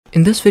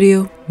In this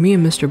video, me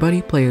and Mr.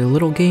 Buddy play a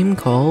little game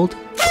called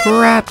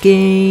Crap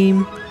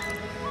Game.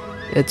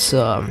 It's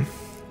a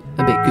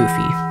bit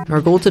goofy. Our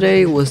goal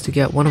today was to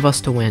get one of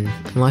us to win,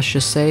 and let's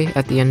just say,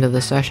 at the end of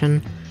the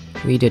session,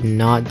 we did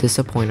not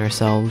disappoint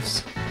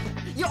ourselves.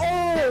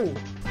 Yo!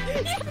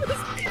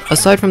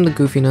 Aside from the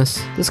goofiness,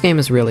 this game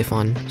is really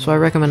fun, so I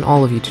recommend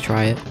all of you to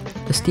try it.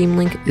 The Steam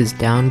link is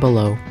down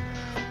below.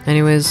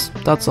 Anyways,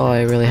 that's all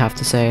I really have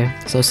to say,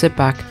 so sit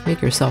back,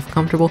 make yourself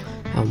comfortable,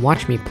 and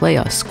watch me play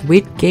a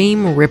Squid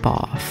Game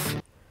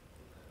ripoff.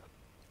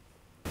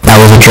 That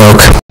was a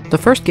joke. The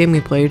first game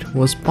we played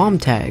was Bomb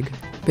Tag.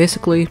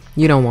 Basically,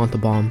 you don't want the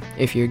bomb.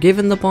 If you're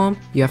given the bomb,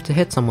 you have to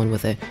hit someone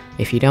with it.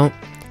 If you don't,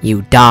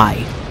 you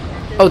die.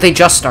 Oh, they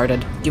just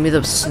started. Give me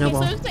the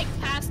snowball. Okay, so it's like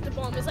past the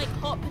bomb. It's like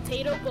hot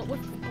potato, but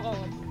with the bomb.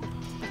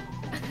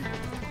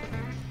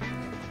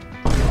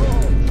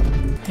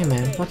 Oh. Hey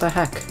man, what the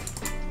heck?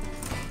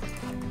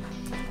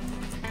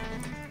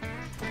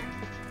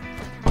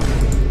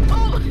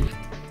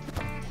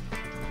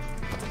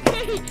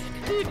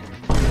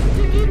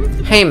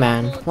 Hey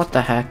man, what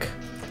the heck?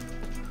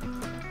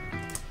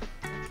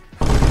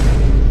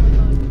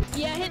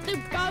 Yeah, hit the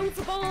guy with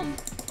the bomb.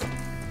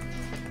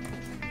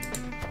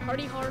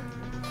 Hardy hard.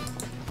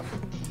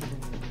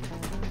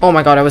 Oh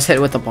my god, I was hit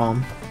with the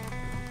bomb.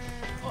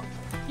 Oh,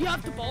 you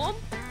have the bomb?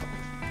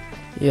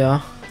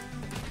 Yeah.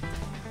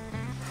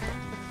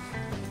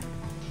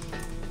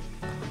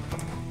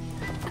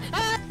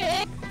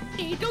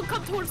 Hey, don't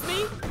come towards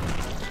me.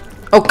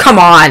 Oh, come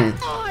on!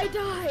 Oh, I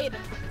died.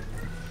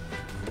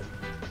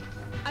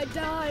 I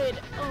died.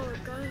 Oh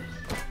god.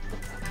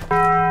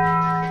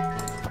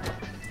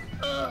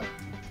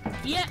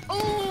 Yeah.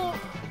 Oh.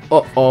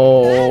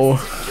 Uh-oh.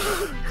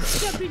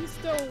 Stepping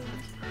stones.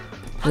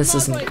 This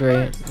isn't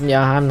great.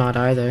 Yeah, I'm not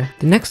either.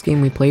 The next game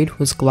we played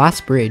was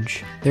Glass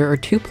Bridge. There are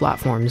 2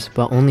 platforms,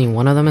 but only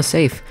one of them is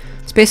safe.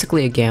 It's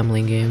basically a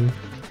gambling game.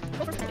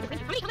 How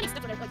many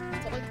steps are there?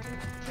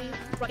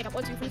 Like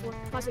 1, 2, 3, 4,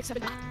 5, 6,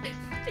 7.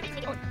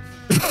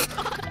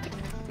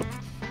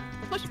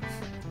 Push.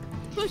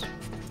 Push.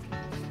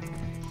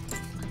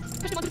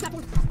 Push him onto the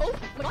platform. Oh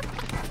my god.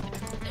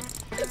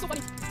 It's so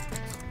funny.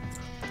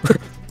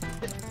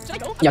 Should I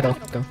go? Yeah, go.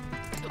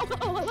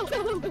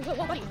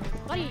 Oh, buddy.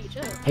 Buddy,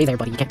 chill. Hey there,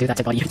 buddy. You can't do that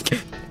to buddy.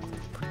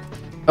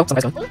 Oh,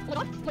 somebody's going. Oh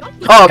my god.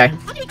 Oh, okay.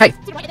 Hey. To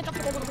the right and then jump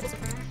to the goal this.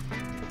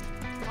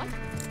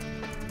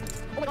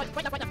 Oh my god.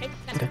 Right left, okay.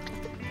 That's Okay.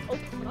 Oh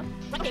my god.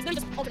 Right, okay, let me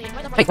just alternate.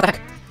 Right left, Hey, right. what the heck?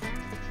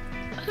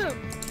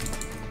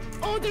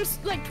 Oh, there's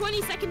like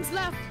 20 seconds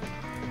left.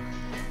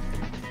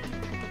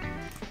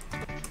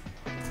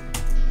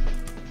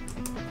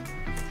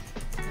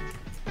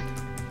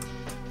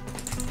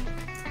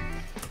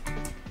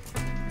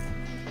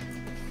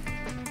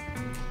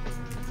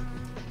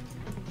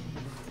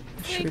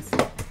 Shoot.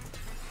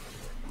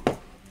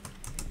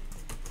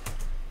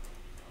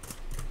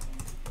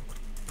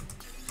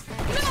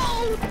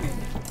 No!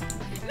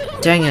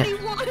 Dang it. Nobody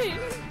won!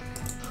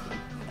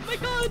 Oh my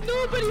god,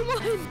 nobody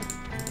won!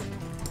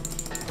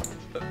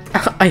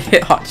 I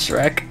hit hot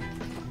Shrek.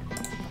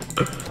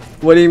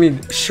 What do you mean?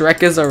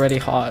 Shrek is already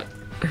hot.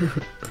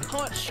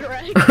 Hot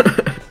Shrek.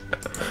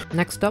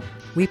 Next up,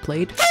 we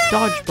played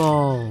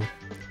Dodgeball.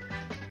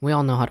 We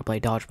all know how to play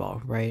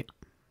Dodgeball, right?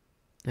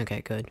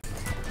 Okay, good.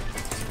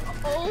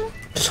 Oh.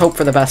 Just hope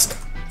for the best.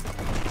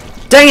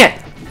 Dang it!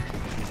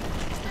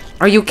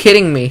 Are you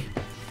kidding me?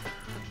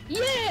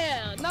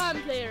 Yeah!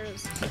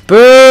 Non-players.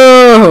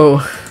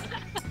 Boo!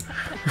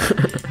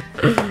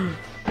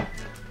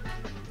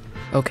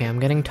 Okay, I'm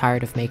getting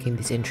tired of making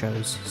these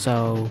intros,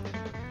 so...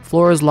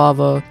 Floor is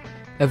lava,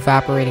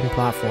 evaporating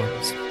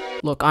platforms.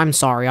 Look, I'm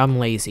sorry, I'm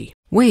lazy.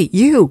 Wait,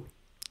 you!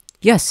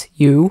 Yes,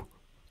 you.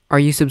 Are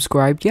you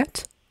subscribed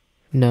yet?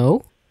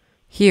 No?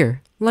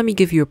 Here, let me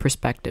give you a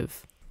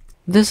perspective.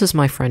 This is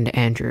my friend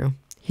Andrew.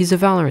 He's a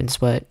Valorant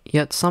sweat,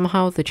 yet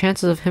somehow the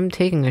chances of him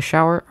taking a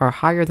shower are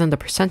higher than the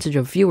percentage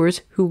of viewers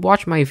who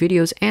watch my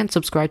videos and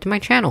subscribe to my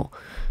channel.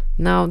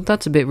 Now,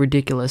 that's a bit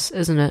ridiculous,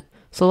 isn't it?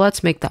 So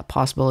let's make that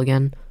possible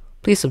again.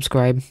 Please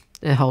subscribe.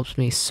 It helps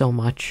me so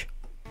much.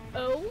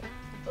 Oh,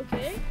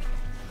 okay.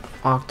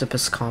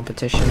 Octopus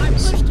competitions. I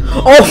pushed.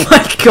 Oh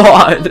my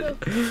god!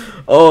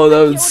 Oh,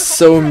 that was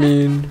so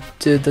mean.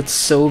 Dude, that's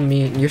so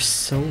mean. You're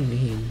so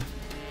mean.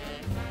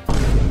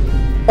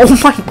 Oh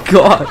my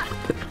god!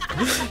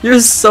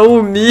 You're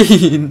so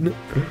mean!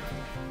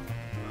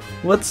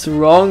 What's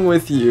wrong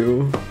with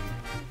you?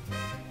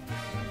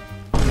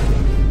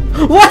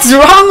 What's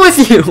wrong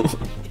with you?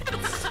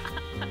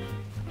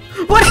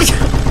 What are you—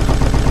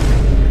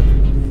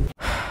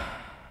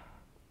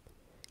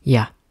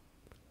 Yeah,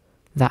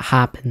 that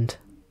happened.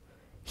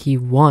 He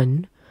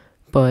won,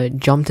 but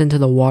jumped into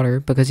the water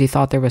because he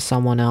thought there was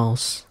someone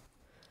else.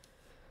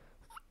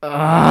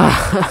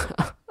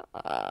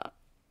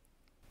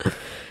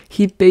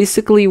 He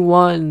basically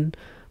won,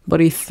 but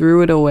he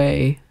threw it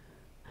away.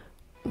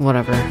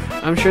 Whatever.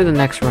 I'm sure the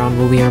next round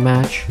will be our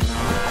match.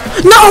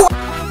 No!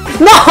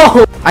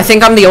 No! I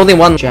think I'm the only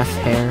one. Jeff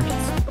Hair.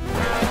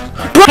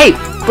 Hey,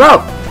 bro!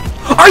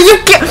 Are you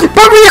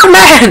Bro, be a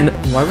man!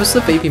 Why was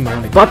the baby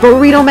moaning? But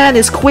Burrito Man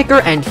is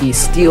quicker and he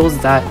steals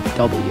that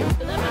W.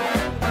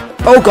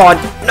 Oh god,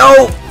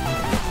 no!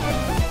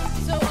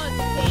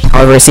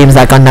 However, it seems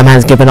that Gundam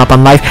has given up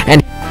on life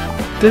and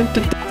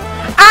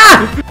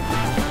ah!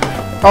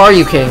 Are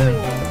you kidding me?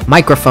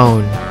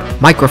 Microphone.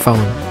 Microphone.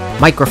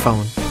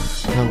 Microphone.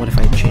 Now what if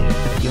I change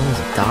it? He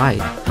almost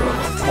died.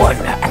 What?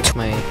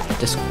 My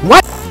disc.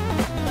 What?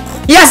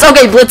 Yes!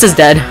 Okay, Blitz is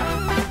dead.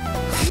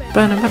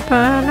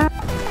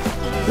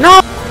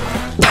 No!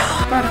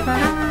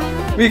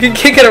 We can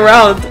kick it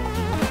around.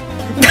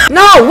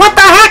 No! What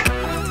the heck?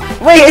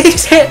 Wait,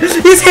 he's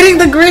hitting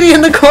the gritty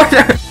in the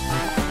corner.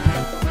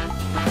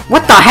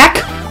 What the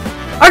heck?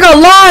 I got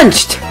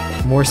launched!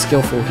 More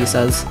skillful, he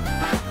says.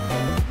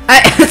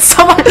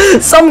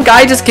 Some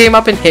guy just came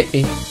up and hit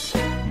me.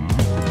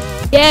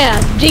 Yeah,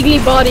 jiggly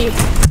body.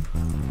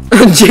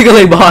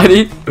 Jiggly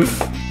body.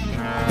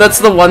 That's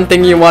the one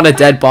thing you want a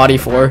dead body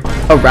for.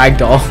 A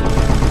ragdoll.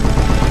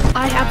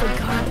 I have a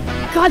gun.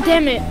 God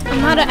damn it,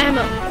 I'm out of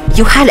ammo.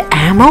 You had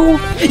ammo?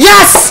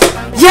 Yes!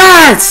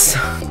 Yes!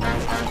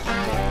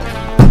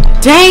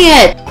 Dang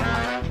it!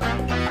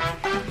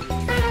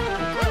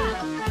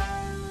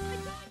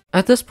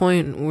 At this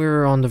point, we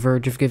were on the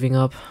verge of giving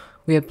up.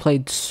 We had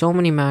played so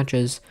many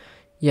matches,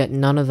 yet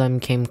none of them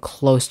came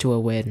close to a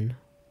win.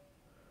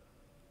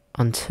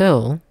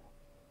 Until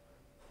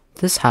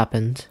this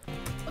happened.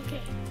 Okay.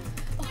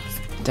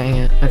 Dang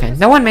it. Okay,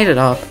 no one made it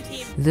up.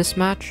 This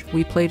match,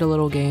 we played a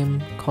little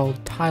game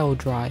called Tile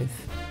Drive.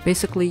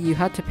 Basically, you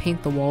had to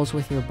paint the walls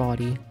with your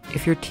body.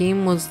 If your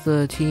team was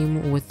the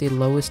team with the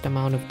lowest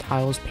amount of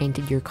tiles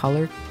painted your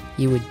color,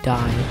 you would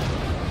die.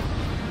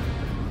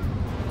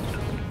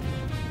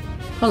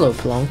 Hello,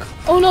 Plonk.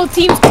 Oh no,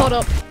 team's caught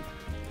up.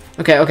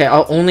 Okay,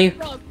 I'll only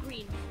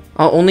Green.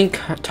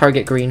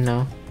 target green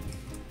now.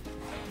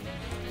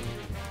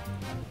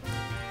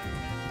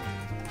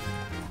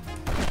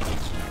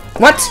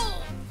 What?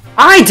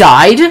 I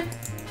died?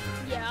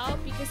 Yeah,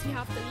 because you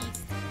have the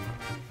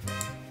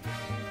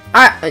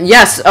least.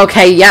 Yes,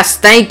 okay, yes,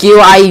 thank you,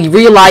 I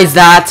realized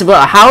that,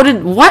 but how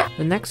did- what?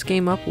 The next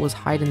game up was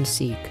hide and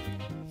seek.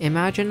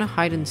 Imagine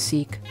hide and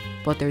seek,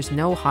 but there's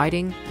no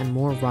hiding and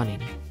more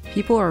running.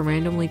 People are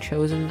randomly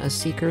chosen as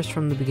seekers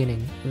from the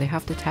beginning, and they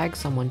have to tag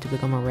someone to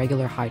become a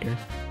regular hider.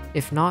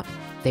 If not,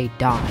 they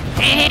die.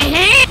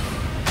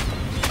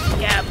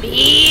 Come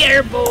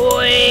here,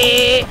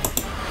 boy.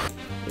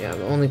 Yeah,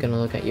 I'm only gonna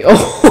look at you.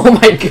 Oh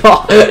my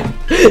god!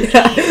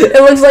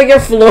 It looks like you're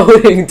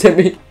floating to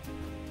me.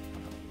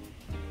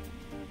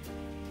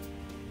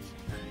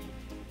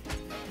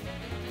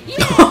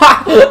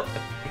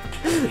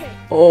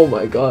 Oh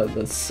my god,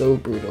 that's so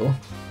brutal.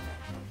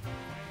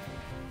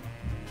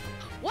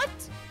 What?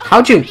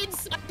 How'd you-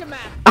 Inside the map.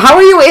 How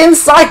are you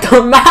inside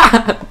the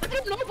map? I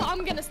don't know, but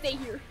I'm gonna stay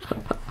here.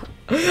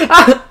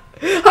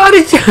 How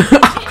did you-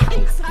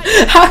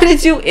 Inside. How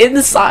did you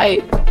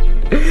inside?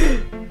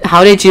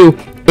 How did you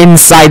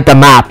inside the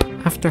map?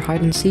 After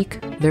hide and seek,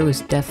 there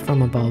was death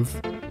from above.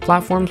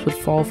 Platforms would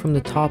fall from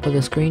the top of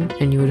the screen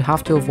and you would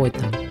have to avoid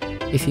them.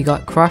 If you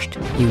got crushed,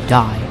 you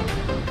die.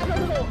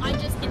 No, I'm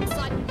just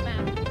inside the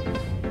map.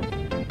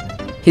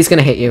 He's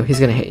gonna hit you, he's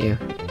gonna hit you.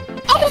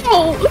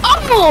 Oh!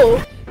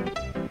 Oh!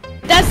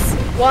 That's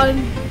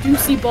one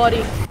juicy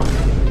body.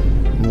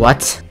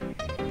 What?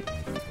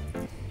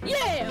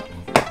 Yeah!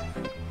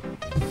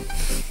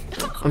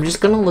 I'm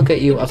just gonna look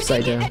at you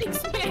upside down.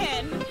 Thanks,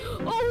 man.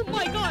 Oh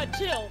my god,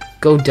 chill.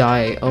 Go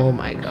die, oh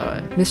my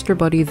god. Mr.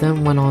 Buddy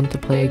then went on to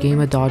play a game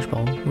of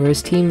dodgeball, where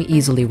his team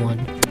easily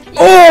won.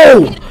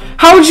 Oh!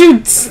 How'd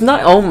you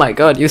snipe? Oh my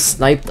god, you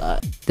sniped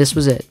that. This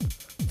was it.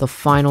 The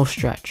final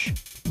stretch.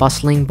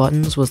 Bustling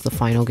buttons was the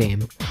final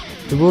game.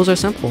 The rules are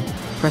simple.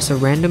 Press a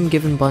random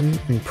given button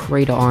and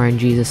pray to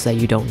RNGesus that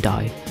you don't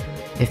die.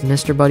 If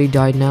Mr. Buddy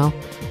died now,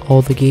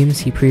 all the games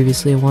he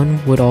previously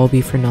won would all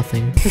be for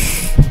nothing.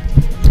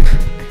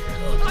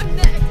 I'm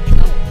next.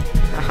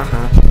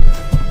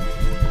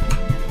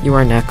 You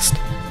are next.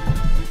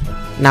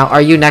 Now,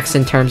 are you next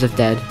in terms of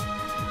dead?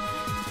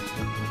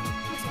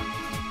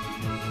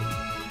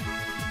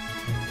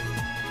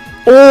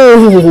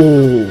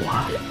 Oh!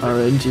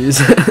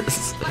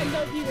 RNGesus. I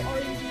love you,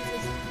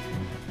 RNGesus.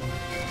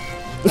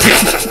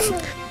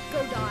 Go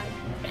die.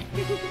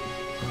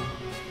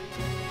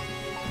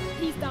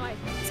 Please die.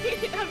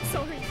 I'm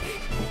sorry.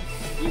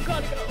 You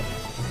gotta go.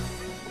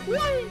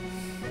 Why?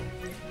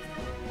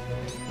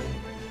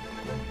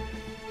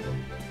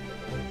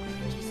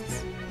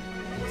 Jesus.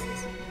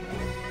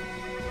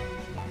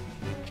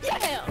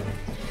 Yeah!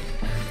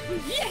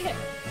 Yeah!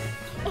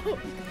 Oh.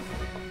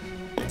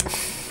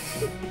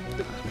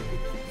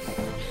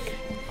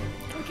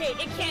 Okay, it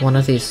can't. One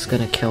of these is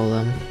gonna kill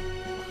them.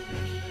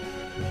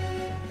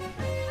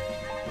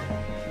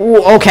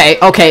 Ooh,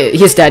 okay,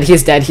 he's dead,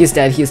 he's dead, he's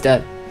dead, he's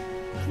dead.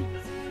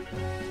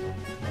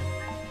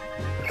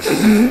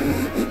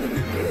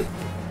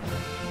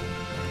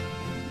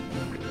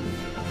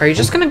 Are you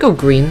just gonna go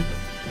green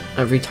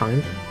every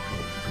time?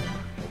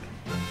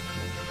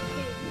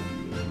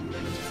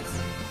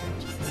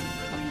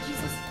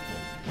 Jesus.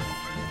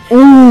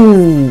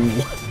 Ooh!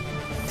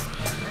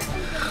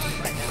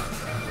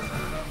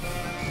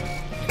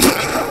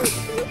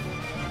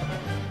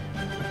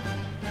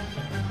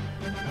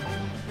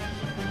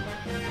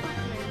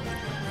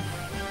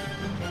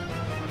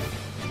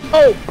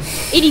 Oh,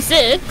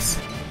 86.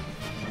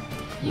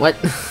 What?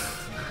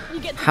 You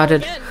get to How go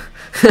did... again.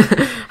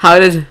 How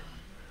did...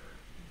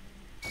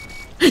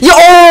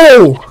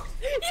 Yo!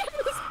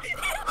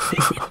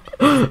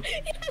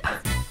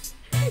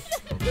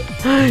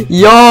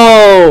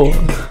 Yo!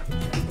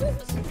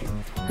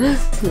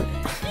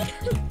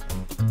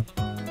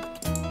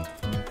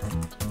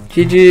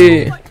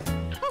 GG!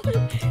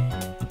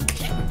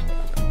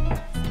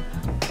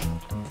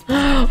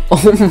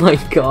 Oh my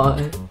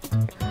god.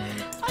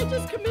 I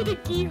just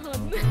committed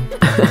Gihun.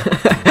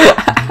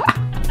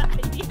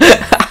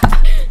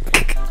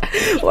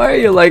 Why are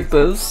you like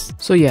this?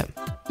 So yeah,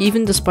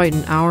 even despite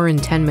an hour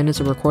and 10 minutes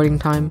of recording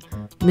time,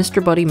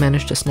 Mr. Buddy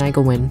managed to snag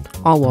a win,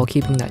 all while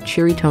keeping that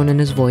cheery tone in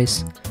his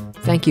voice.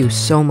 Thank you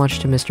so much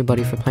to Mr.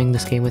 Buddy for playing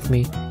this game with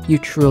me. You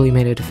truly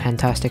made it a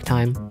fantastic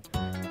time.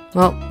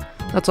 Well,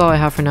 that's all I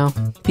have for now.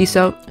 Peace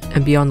out,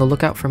 and be on the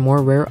lookout for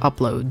more rare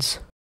uploads.